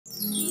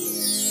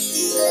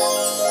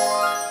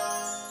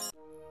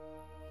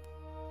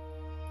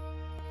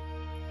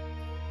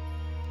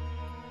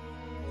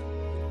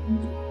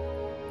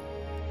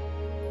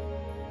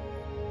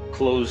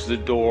Close the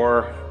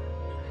door,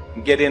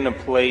 get in a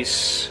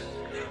place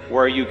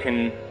where you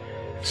can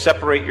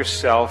separate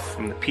yourself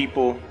from the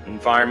people,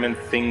 environment,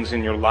 things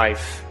in your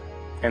life,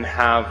 and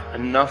have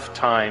enough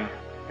time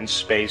and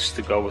space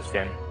to go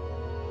within.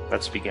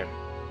 Let's begin.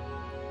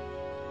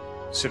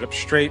 Sit up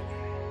straight.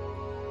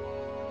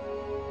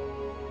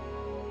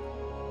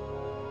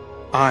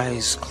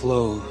 Eyes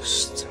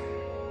closed.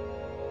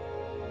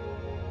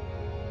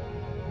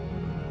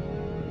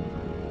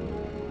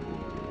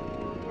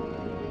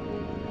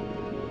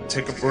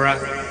 Take a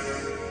breath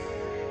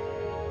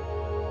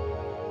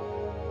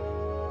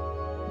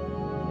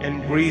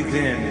and breathe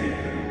in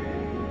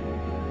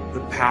the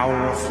power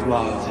of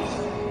love.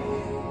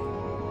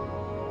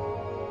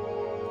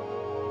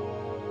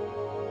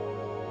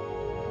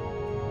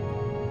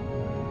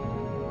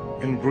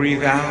 And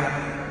breathe out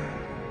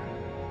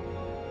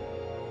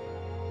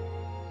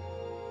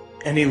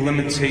any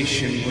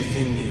limitation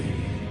within you.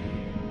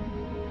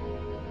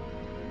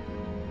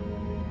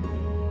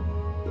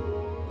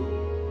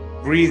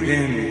 Breathe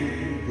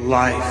in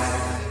life.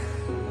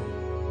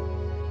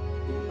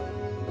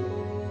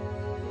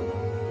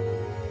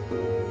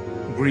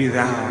 Breathe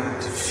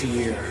out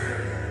fear.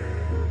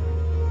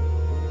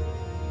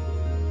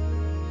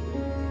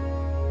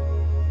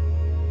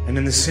 And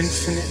in this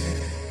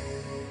infinite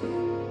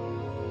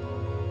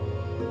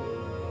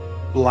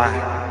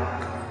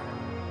black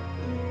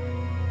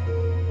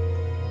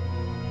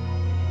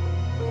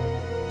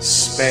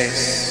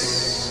space,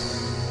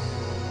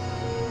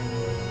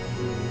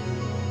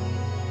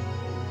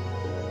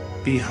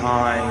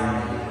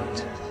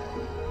 behind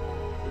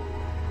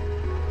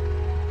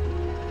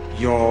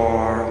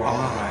your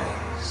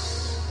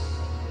eyes,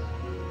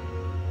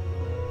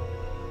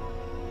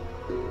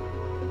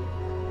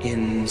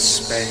 in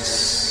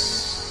space,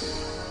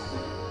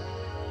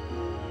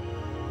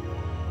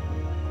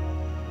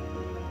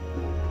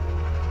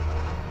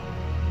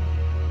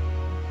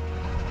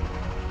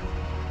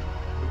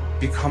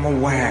 become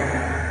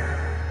aware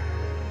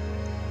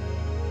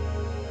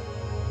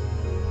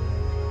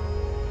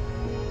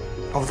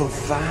of the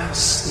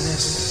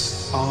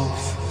vastness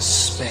of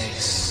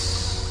space.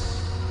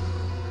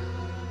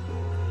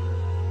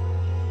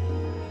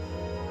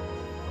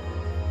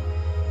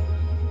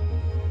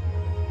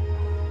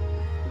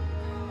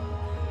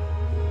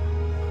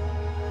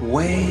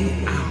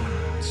 Way out.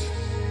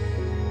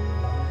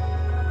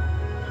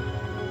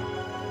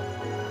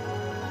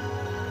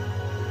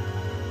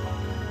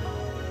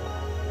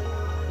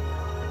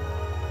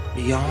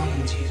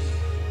 Beyond you.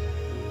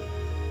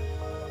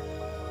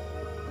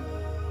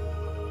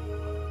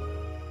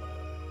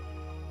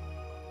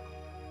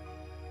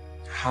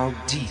 How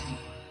deep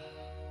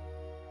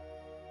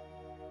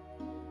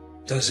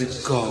does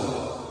it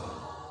go?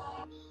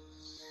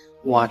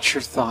 Watch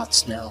your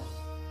thoughts now.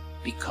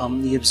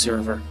 Become the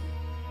observer.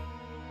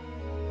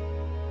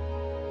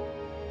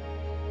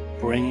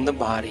 Bring the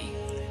body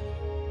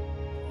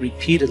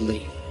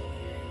repeatedly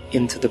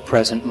into the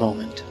present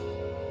moment.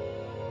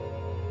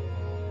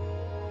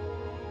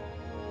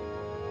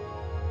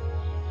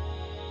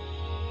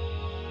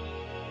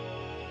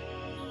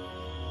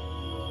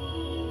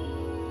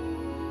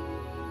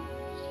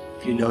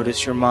 If you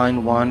notice your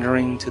mind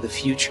wandering to the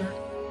future,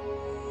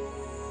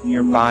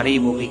 your body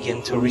will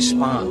begin to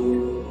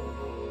respond.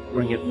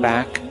 Bring it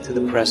back to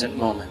the present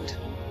moment.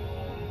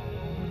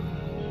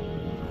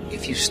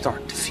 If you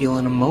start to feel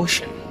an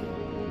emotion,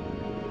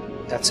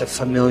 that's a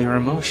familiar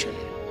emotion,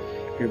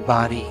 your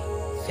body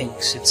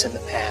thinks it's in the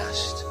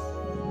past,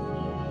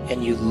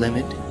 and you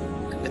limit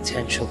the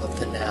potential of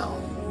the now.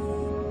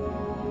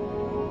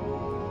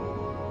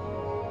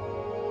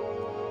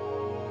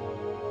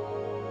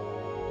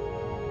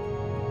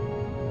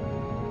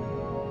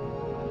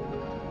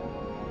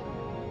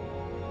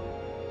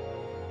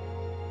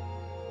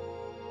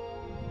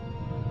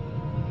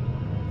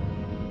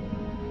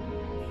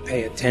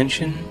 Pay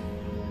attention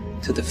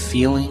to the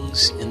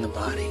feelings in the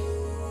body,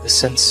 the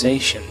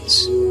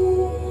sensations.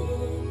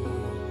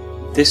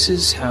 This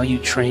is how you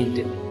trained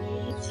it.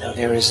 Now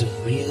there is a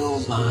real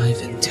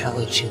live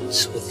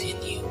intelligence within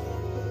you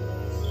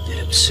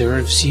that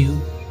observes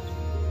you,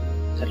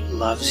 that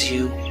loves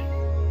you,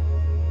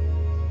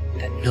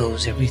 that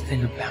knows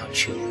everything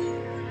about you.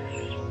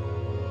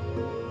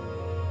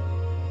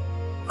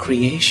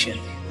 Creation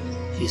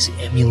is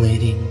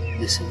emulating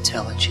this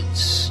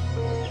intelligence.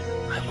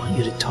 I want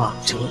you to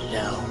talk to it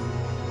now.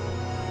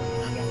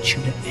 I want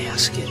you to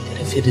ask it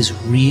that if it is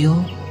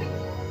real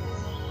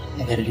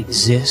and that it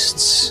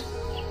exists,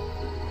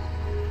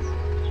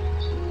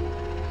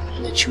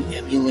 and that you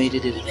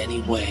emulated it in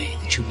any way,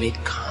 that you made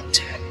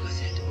contact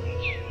with it,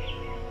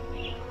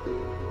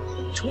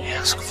 to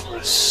ask for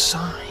a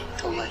sign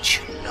to let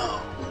you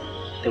know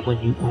that when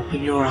you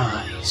open your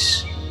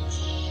eyes,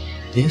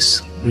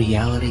 this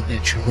reality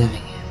that you're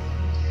living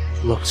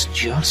in looks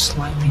just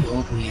like the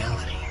old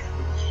reality,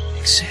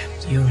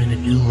 except you're in a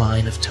new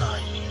line of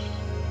time.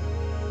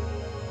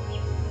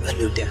 a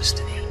new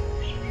destiny,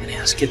 and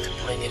ask it to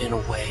bring it in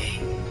a way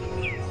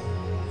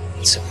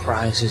that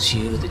surprises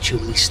you, that you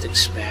least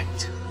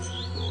expect,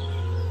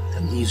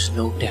 that leaves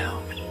no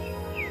doubt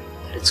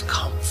that it's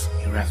come from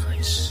your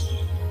efforts.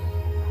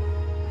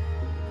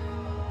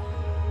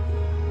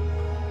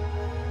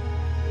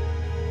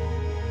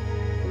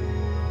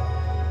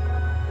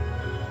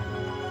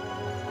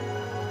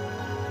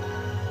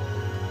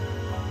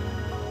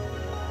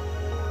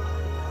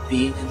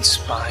 Being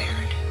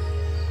inspired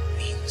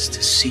means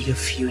to see a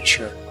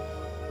future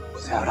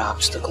without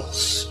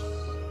obstacles,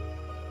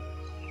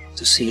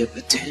 to see a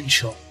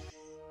potential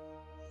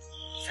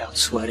without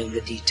sweating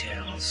the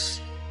details,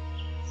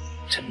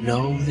 to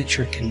know that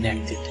you're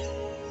connected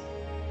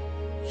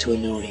to a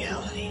new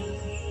reality.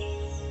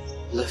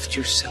 Lift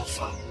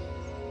yourself up.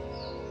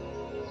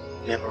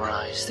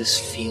 Memorize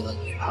this feeling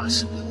of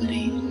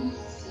possibility.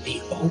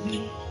 Be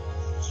open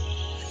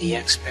to the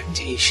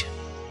expectation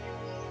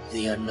of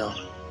the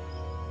unknown.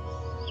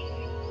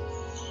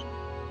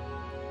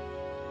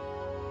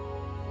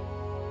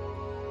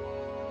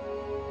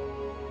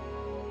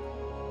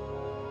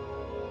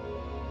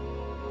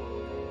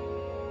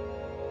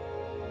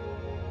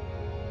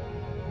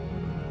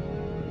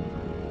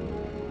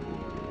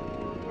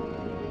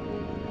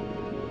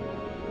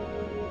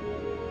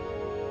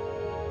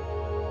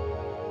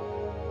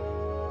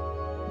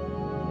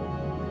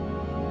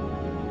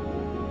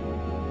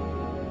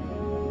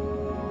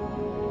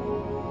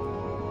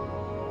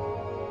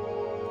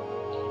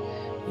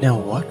 Now,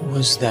 what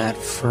was that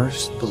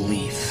first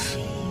belief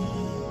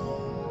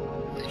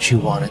that you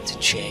wanted to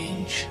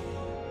change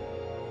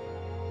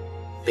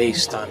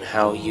based on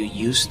how you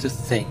used to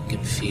think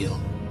and feel?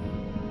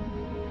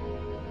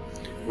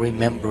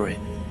 Remember it.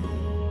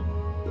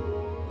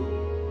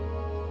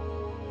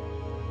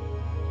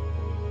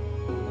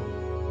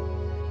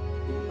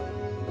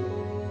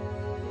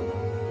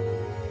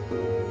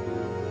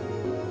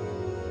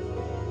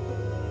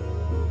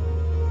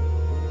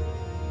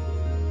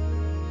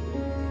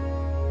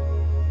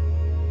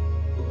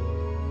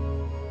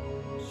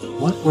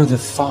 What were the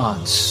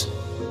thoughts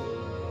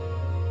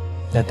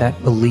that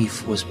that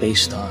belief was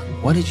based on?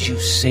 What did you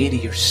say to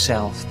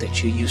yourself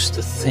that you used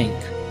to think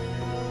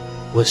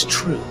was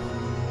true?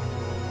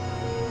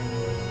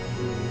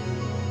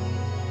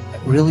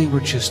 That really were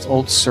just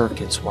old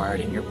circuits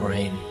wired in your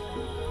brain.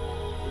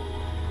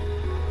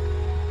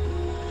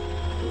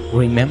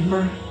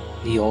 Remember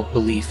the old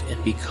belief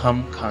and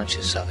become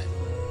conscious of it.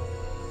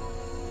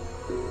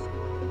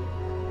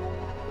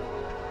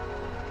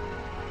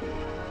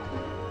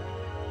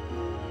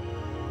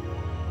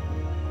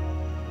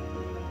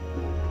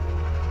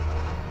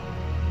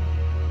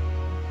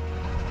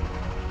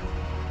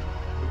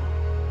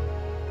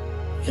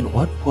 And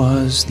what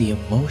was the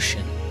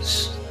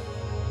emotions?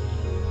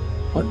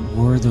 What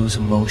were those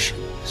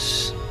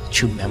emotions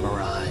that you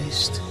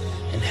memorized?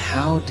 And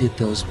how did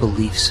those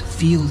beliefs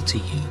feel to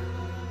you?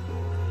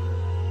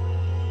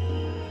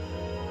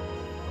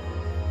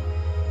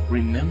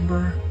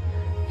 Remember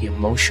the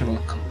emotional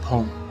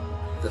component,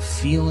 the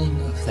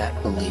feeling of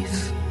that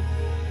belief.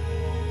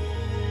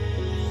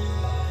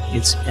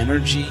 It's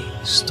energy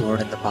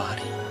stored in the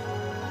body.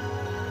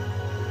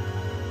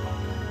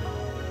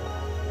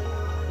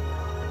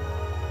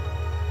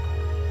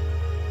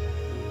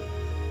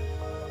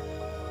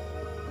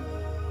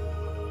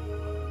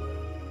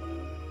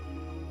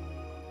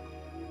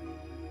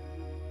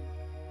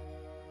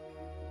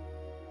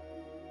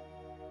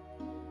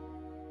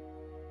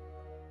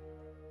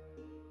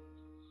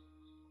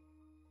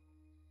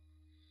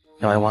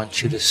 Now I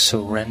want you to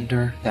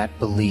surrender that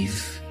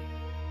belief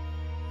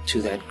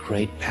to that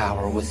great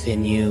power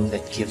within you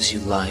that gives you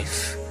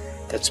life,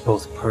 that's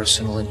both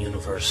personal and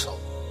universal.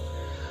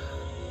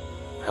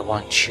 I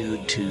want you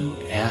to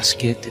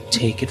ask it to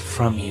take it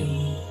from you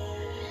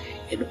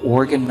and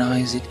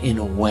organize it in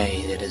a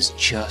way that is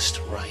just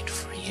right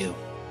for you.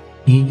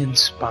 Being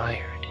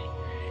inspired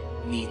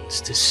means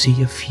to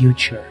see a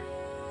future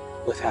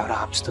without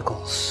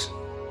obstacles,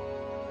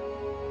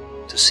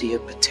 to see a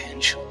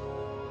potential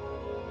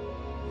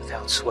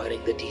without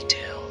sweating the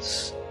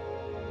details,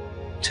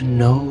 to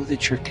know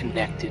that you're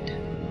connected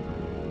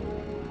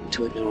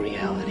to a new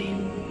reality.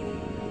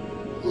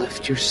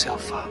 Lift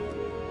yourself up.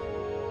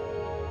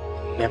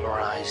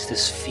 Memorize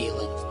this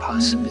feeling of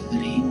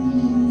possibility.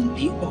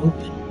 Be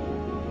open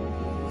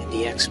in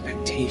the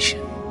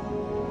expectation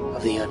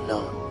of the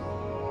unknown.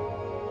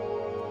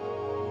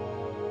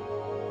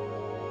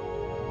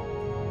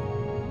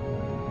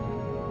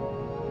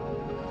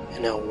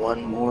 And now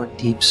one more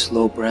deep,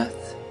 slow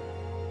breath.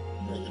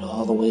 Bring it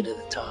all the way to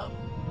the top.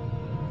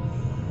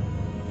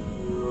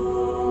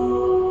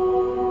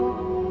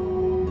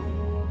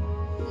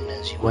 And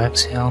as you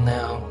exhale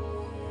now,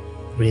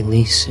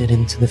 release it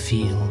into the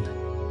field.